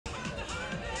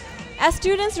As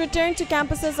students returned to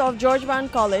campuses of George Brown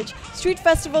College, street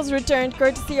festivals returned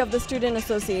courtesy of the Student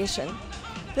Association.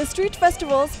 The street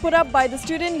festivals put up by the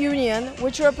Student Union,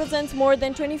 which represents more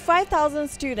than 25,000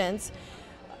 students,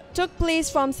 took place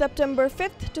from September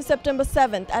 5th to September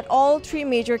 7th at all 3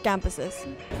 major campuses.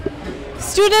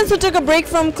 Students who took a break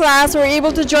from class were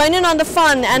able to join in on the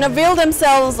fun and avail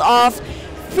themselves of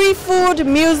free food,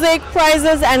 music,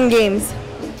 prizes and games.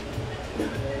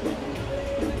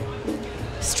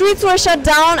 Streets were shut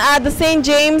down at the St.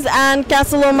 James and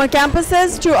Casa Loma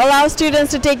campuses to allow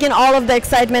students to take in all of the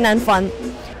excitement and fun.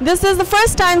 This is the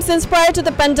first time since prior to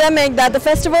the pandemic that the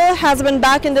festival has been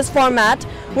back in this format,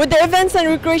 with the Events and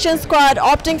Recreation Squad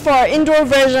opting for indoor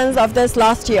versions of this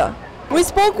last year. We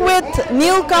spoke with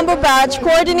Neil Cumberbatch,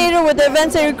 coordinator with the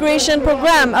Events and Recreation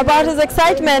program, about his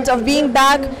excitement of being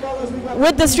back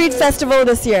with the street festival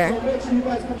this year.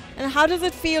 And how does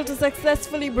it feel to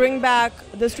successfully bring back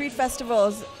the street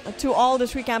festivals to all the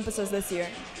 3 campuses this year?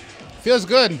 Feels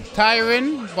good,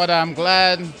 tiring, but I'm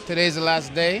glad today's the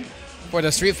last day for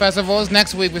the street festivals.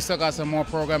 Next week we still got some more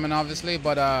programming obviously,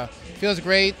 but feels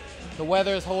great. The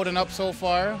weather is holding up so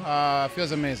far,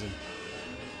 feels amazing.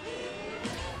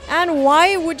 And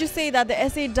why would you say that the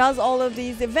SA does all of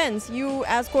these events? You,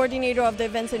 as coordinator of the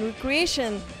Events and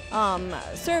Recreation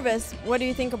service, what do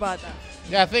you think about that?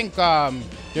 Yeah, I think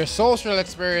your social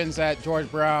experience at George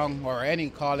Brown or any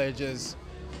college is,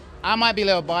 I might be a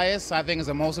little biased, I think is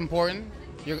the most important.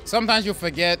 Sometimes you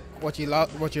forget what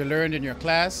you learned in your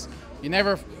class.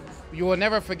 You will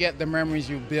never forget the memories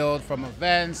you build from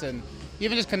events and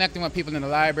even just connecting with people in the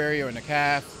library or in the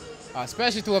caf,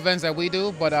 especially to events that we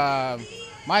do. But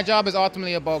my job is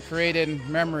ultimately about creating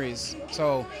memories.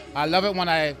 So I love it when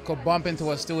I could bump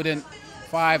into a student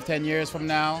 5-10 years from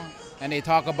now and they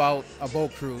talk about a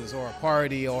boat cruise or a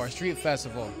party or a street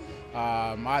festival.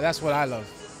 That's what I love.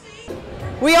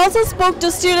 We also spoke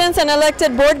to students and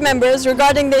elected board members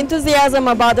regarding the enthusiasm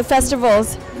about the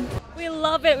festivals. We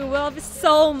love it. We love it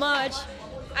so much.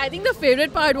 I think the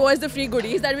favorite part was the free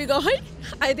goodies that we got.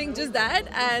 I think just that,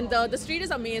 and the street is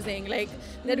amazing. Like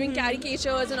they're doing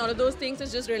caricatures and all of those things.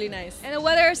 It's just really nice. And the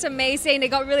weather is amazing. They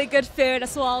got really good food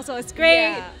as well, so it's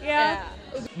great. Yeah.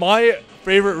 My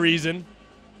favorite reason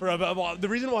the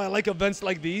reason why I like events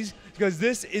like these, because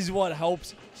this is what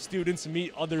helps students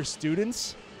meet other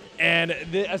students. And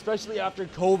especially after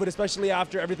COVID, especially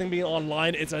after everything being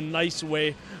online, it's a nice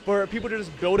way for people to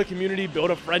just build a community,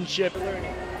 build a friendship.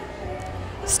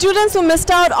 Students who missed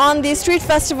out on these street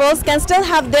festivals can still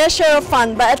have their share of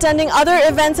fun by attending other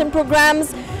events and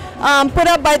programs put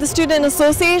up by the Student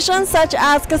Association, such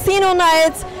as casino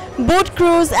nights, boat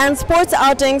cruise and sports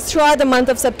outings throughout the month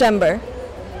of September.